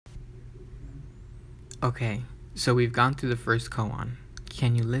Okay, so we've gone through the first koan.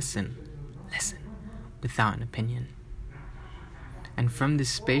 Can you listen? Listen, without an opinion. And from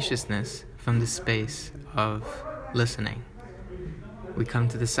this spaciousness, from this space of listening, we come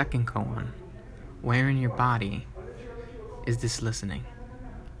to the second koan. Where in your body is this listening?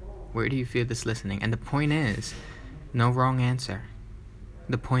 Where do you feel this listening? And the point is, no wrong answer.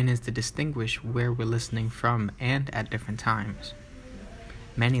 The point is to distinguish where we're listening from and at different times.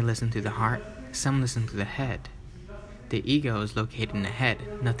 Many listen to the heart, some listen to the head. The ego is located in the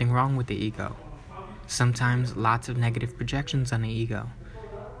head. Nothing wrong with the ego. Sometimes lots of negative projections on the ego.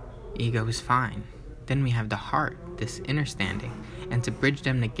 Ego is fine. Then we have the heart, this inner standing. And to bridge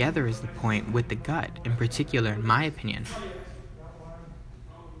them together is the point with the gut, in particular, in my opinion.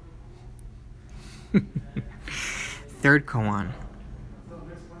 Third koan.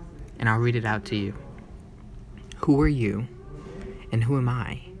 And I'll read it out to you. Who are you? And who am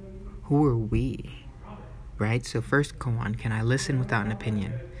I? Who are we? Right? So first koan, can I listen without an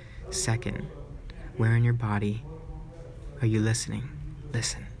opinion? Second, where in your body are you listening?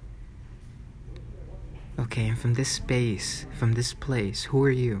 Listen. Okay, and from this space, from this place, who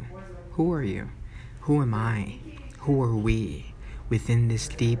are you? Who are you? Who am I? Who are we within this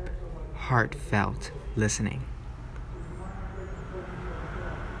deep, heartfelt listening?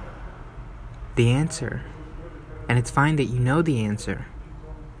 The answer, and it's fine that you know the answer.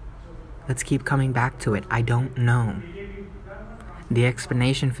 Let's keep coming back to it. I don't know. The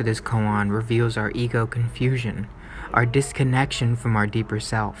explanation for this koan reveals our ego confusion, our disconnection from our deeper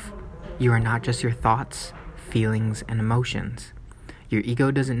self. You are not just your thoughts, feelings, and emotions. Your ego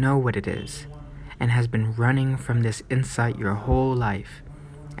doesn't know what it is, and has been running from this insight your whole life.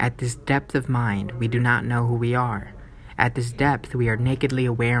 At this depth of mind, we do not know who we are. At this depth, we are nakedly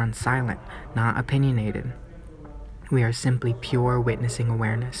aware and silent, not opinionated. We are simply pure witnessing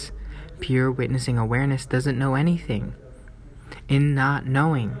awareness. Pure witnessing awareness doesn't know anything. In not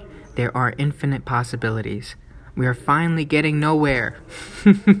knowing, there are infinite possibilities. We are finally getting nowhere.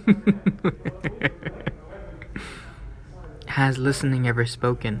 Has listening ever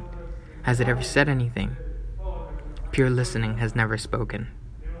spoken? Has it ever said anything? Pure listening has never spoken.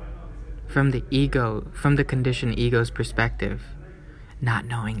 From the ego, from the conditioned ego's perspective, not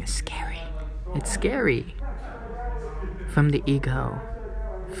knowing is scary. It's scary. From the ego,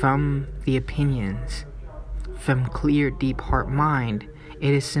 from the opinions, from clear, deep heart mind,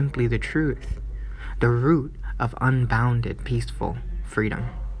 it is simply the truth, the root of unbounded, peaceful freedom.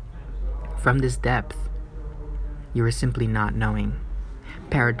 From this depth, you are simply not knowing.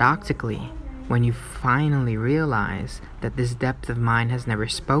 Paradoxically, when you finally realize that this depth of mind has never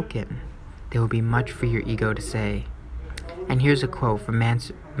spoken, there will be much for your ego to say. And here's a quote from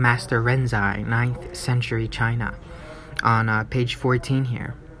Master Renzai, 9th century China, on page 14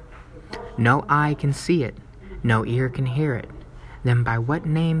 here. No eye can see it, no ear can hear it. Then by what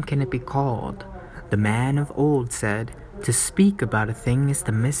name can it be called? The man of old said, to speak about a thing is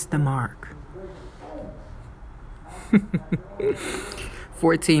to miss the mark.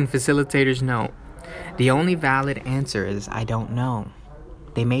 14. Facilitators note. The only valid answer is, I don't know.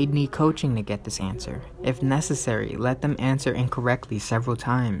 They may need coaching to get this answer. If necessary, let them answer incorrectly several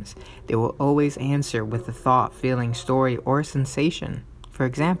times. They will always answer with a thought, feeling, story, or sensation. For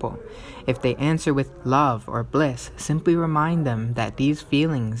example, if they answer with love or bliss, simply remind them that these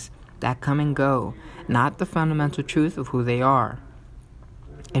feelings that come and go, not the fundamental truth of who they are.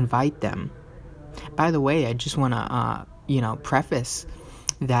 Invite them. By the way, I just want to, preface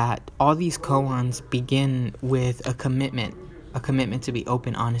that all these koans begin with a commitment to be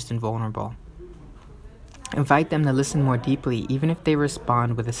open, honest, and vulnerable. Invite them to listen more deeply, even if they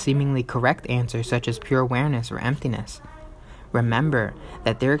respond with a seemingly correct answer, such as pure awareness or emptiness. Remember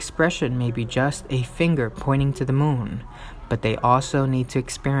that their expression may be just a finger pointing to the moon, but they also need to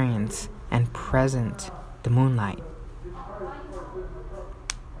experience and present the moonlight.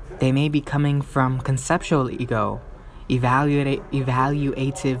 They may be coming from conceptual ego,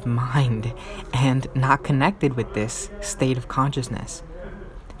 evaluative mind, and not connected with this state of consciousness.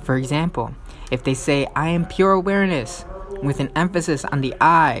 For example, if they say, I am pure awareness, with an emphasis on the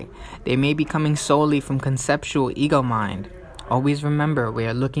I, they may be coming solely from conceptual ego mind. Always remember, we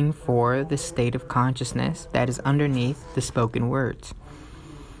are looking for the state of consciousness that is underneath the spoken words.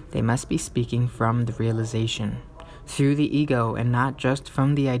 They must be speaking from the realization, through the ego, and not just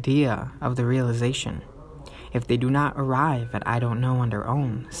from the idea of the realization. If they do not arrive at I don't know on their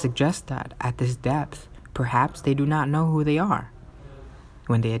own, suggest that at this depth, perhaps they do not know who they are.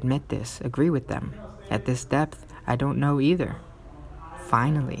 When they admit this, agree with them. At this depth, I don't know either.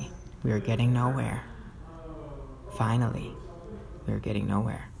 Finally, we are getting nowhere. Finally, we are getting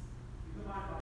nowhere.